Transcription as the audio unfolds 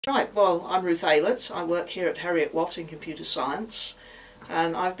Right, well, I'm Ruth Aylett. I work here at Heriot-Watt in computer science,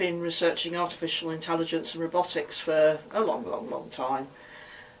 and I've been researching artificial intelligence and robotics for a long time.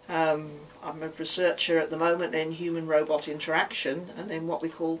 I'm a researcher at the moment in human-robot interaction and in what we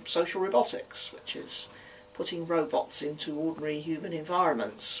call social robotics, which is putting robots into ordinary human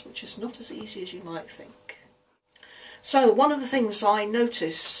environments, which is not as easy as you might think. So one of the things I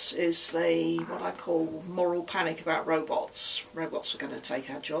notice is what I call moral panic about robots. Robots are going to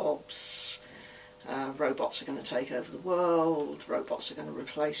take our jobs, robots are going to take over the world, robots are going to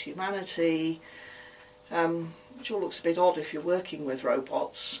replace humanity, which all looks a bit odd if you're working with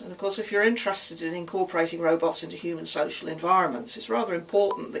robots. And of course, if you're interested in incorporating robots into human social environments, it's rather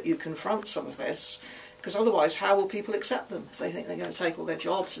important that you confront some of this, because otherwise how will people accept them if they think they're going to take all their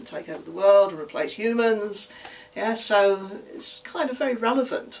jobs and take over the world and replace humans? Yeah, so it's kind of very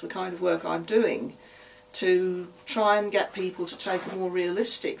relevant to the kind of work I'm doing to try and get people to take a more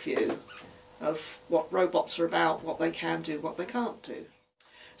realistic view of what robots are about, what they can do, what they can't do.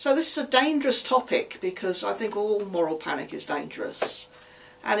 So this is a dangerous topic because I think all moral panic is dangerous.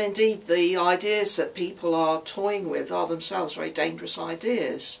 And indeed the ideas that people are toying with are themselves very dangerous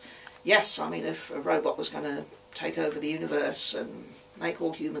ideas. Yes, I mean, if a robot was going to take over the universe and make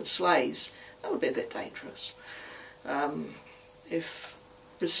all humans slaves, that would be a bit dangerous. If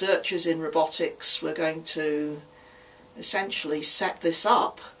researchers in robotics were going to essentially set this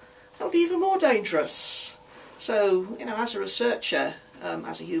up, that would be even more dangerous. So, you know, as a researcher,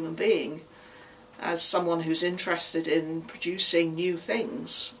 as a human being, as someone who's interested in producing new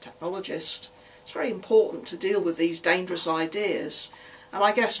things, a technologist, it's very important to deal with these dangerous ideas. And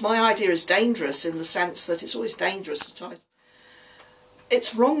I guess my idea is dangerous in the sense that it's always dangerous to try.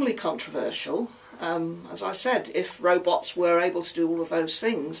 It's wrongly controversial. As I said, if robots were able to do all of those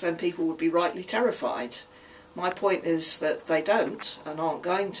things, then people would be rightly terrified. My point is that they don't and aren't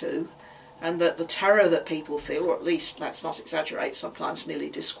going to, and that the terror that people feel, or at least, let's not exaggerate, sometimes merely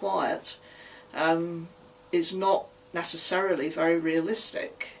disquiet, is not necessarily very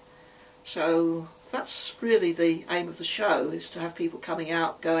realistic. So that's really the aim of the show, is to have people coming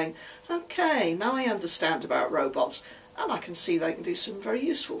out going, okay, now I understand about robots, and I can see they can do some very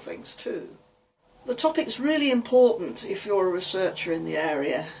useful things too. The topic's really important if you're a researcher in the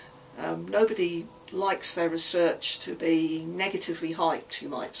area. Nobody likes their research to be negatively hyped, you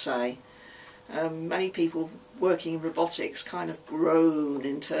might say. Many people working in robotics kind of groan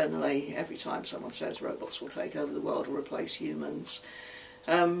internally every time someone says robots will take over the world or replace humans.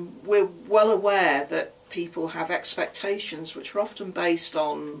 We're well aware that people have expectations which are often based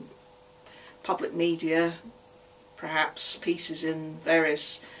on public media, perhaps pieces in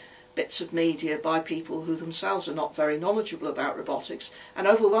various bits of media by people who themselves are not very knowledgeable about robotics, and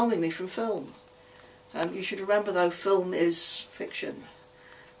overwhelmingly from film. You should remember, though, film is fiction.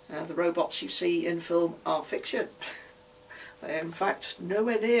 The robots you see in film are fiction. They are in fact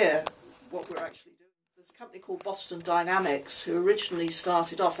nowhere near what we're actually doing. There's a company called Boston Dynamics who originally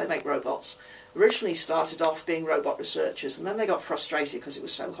started off, they make robots, originally started off being robot researchers, and then they got frustrated because it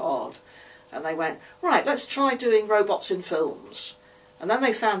was so hard. And they went, right, let's try doing robots in films. And then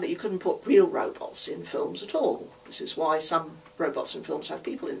they found that you couldn't put real robots in films at all. This is why some robots in films have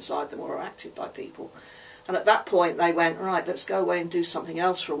people inside them or are acted by people. And at that point they went, right, let's go away and do something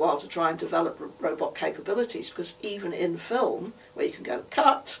else for a while to try and develop robot capabilities, because even in film, where you can go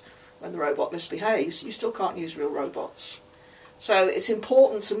cut when the robot misbehaves, you still can't use real robots. So it's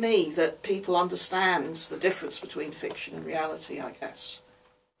important to me that people understand the difference between fiction and reality, I guess.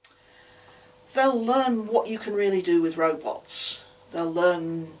 They'll learn what you can really do with robots. They'll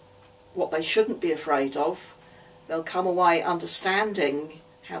learn what they shouldn't be afraid of. They'll come away understanding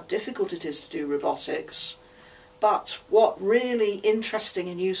how difficult it is to do robotics, but what really interesting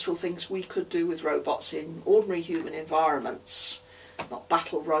and useful things we could do with robots in ordinary human environments. Not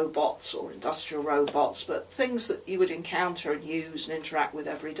battle robots or industrial robots, but things that you would encounter and use and interact with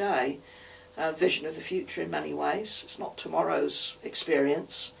every day. Vision of the future in many ways. It's not tomorrow's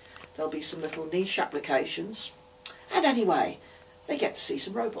experience. There'll be some little niche applications. And anyway, they get to see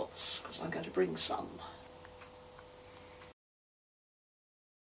some robots, because I'm going to bring some.